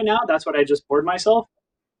Bunnahabhain right now. That's what I just poured myself.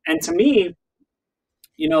 And to me,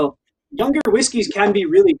 younger whiskeys can be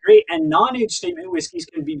really great, and non-age statement whiskeys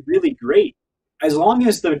can be really great. as long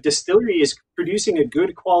as the distillery is producing a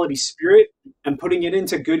good quality spirit and putting it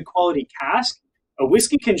into good quality cask, a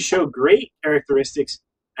whiskey can show great characteristics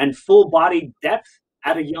and full body depth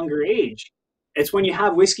at a younger age. It's when you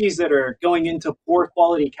have whiskeys that are going into poor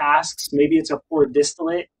quality casks, maybe it's a poor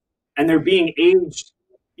distillate, and they're being aged,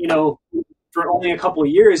 for only a couple of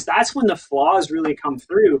years, that's when the flaws really come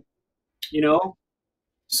through, you know?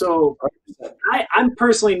 So I'm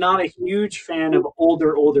personally not a huge fan of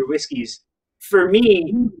older whiskeys. For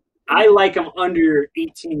me, I like them under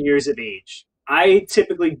 18 years of age. I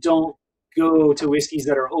typically don't go to whiskeys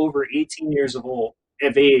that are over 18 years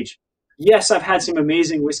of age. Yes, I've had some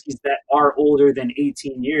amazing whiskeys that are older than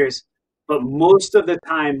 18 years, but most of the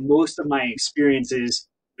time, most of my experiences,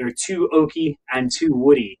 they're too oaky and too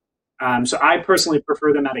woody. So I personally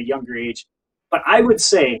prefer them at a younger age. But I would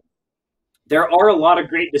say there are a lot of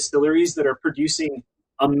great distilleries that are producing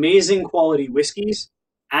amazing quality whiskeys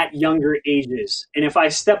at younger ages. And if I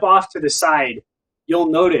step off to the side, you'll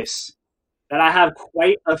notice that I have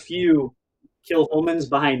quite a few Kilholmans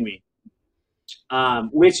behind me,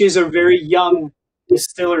 which is a very young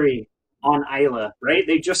distillery on Isla, right?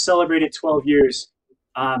 They just celebrated 12 years.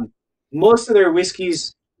 Most of their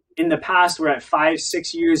whiskeys in the past were at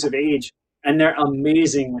 5-6 years of age, and they're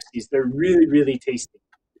amazing whiskeys. They're really, really tasty.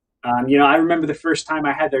 I remember the first time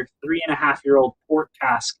I had their 3.5-year-old port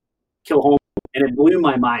cask Kilholman, and it blew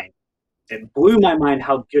my mind. It blew my mind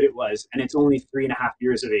how good it was, and it's only 3.5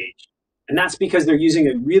 years of age. And that's because they're using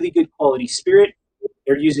a really good quality spirit.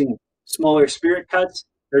 They're using smaller spirit cuts.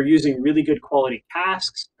 They're using really good quality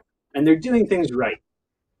casks, and they're doing things right.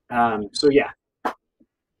 So yeah,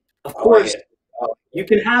 of course, you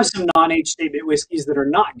can have some non-age statement whiskeys that are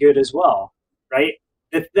not good as well, right?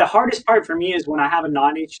 The hardest part for me is when I have a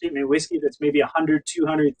non-age statement whiskey that's maybe $100,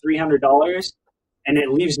 $200, $300, and it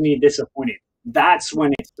leaves me disappointed. That's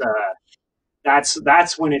when it's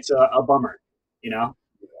that's when it's a bummer,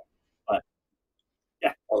 But yeah,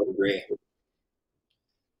 I would agree.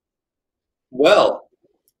 Well,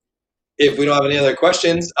 if we don't have any other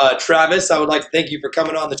questions, Travis, I would like to thank you for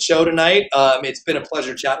coming on the show tonight. It's been a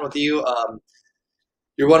pleasure chatting with you.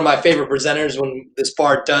 You're one of my favorite presenters when this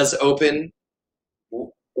bar does open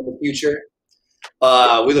in the future.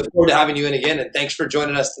 We look forward to having you in again, and thanks for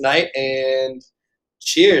joining us tonight. And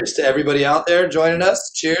cheers to everybody out there joining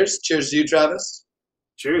us. Cheers. Cheers to you, Travis.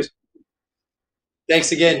 Cheers.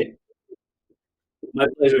 Thanks again. My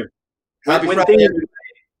pleasure. Happy When Friday.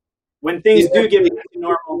 things do get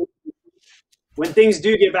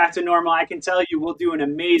back to normal, I can tell you we'll do an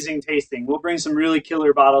amazing tasting. We'll bring some really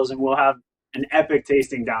killer bottles, and we'll have an epic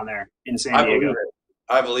tasting down there in San Diego.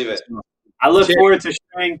 I believe it. I look forward to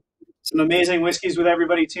sharing some amazing whiskeys with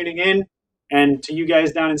everybody tuning in, and to you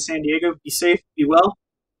guys down in San Diego. Be safe, be well.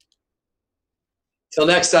 Till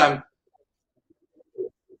next time.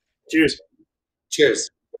 Cheers. Cheers.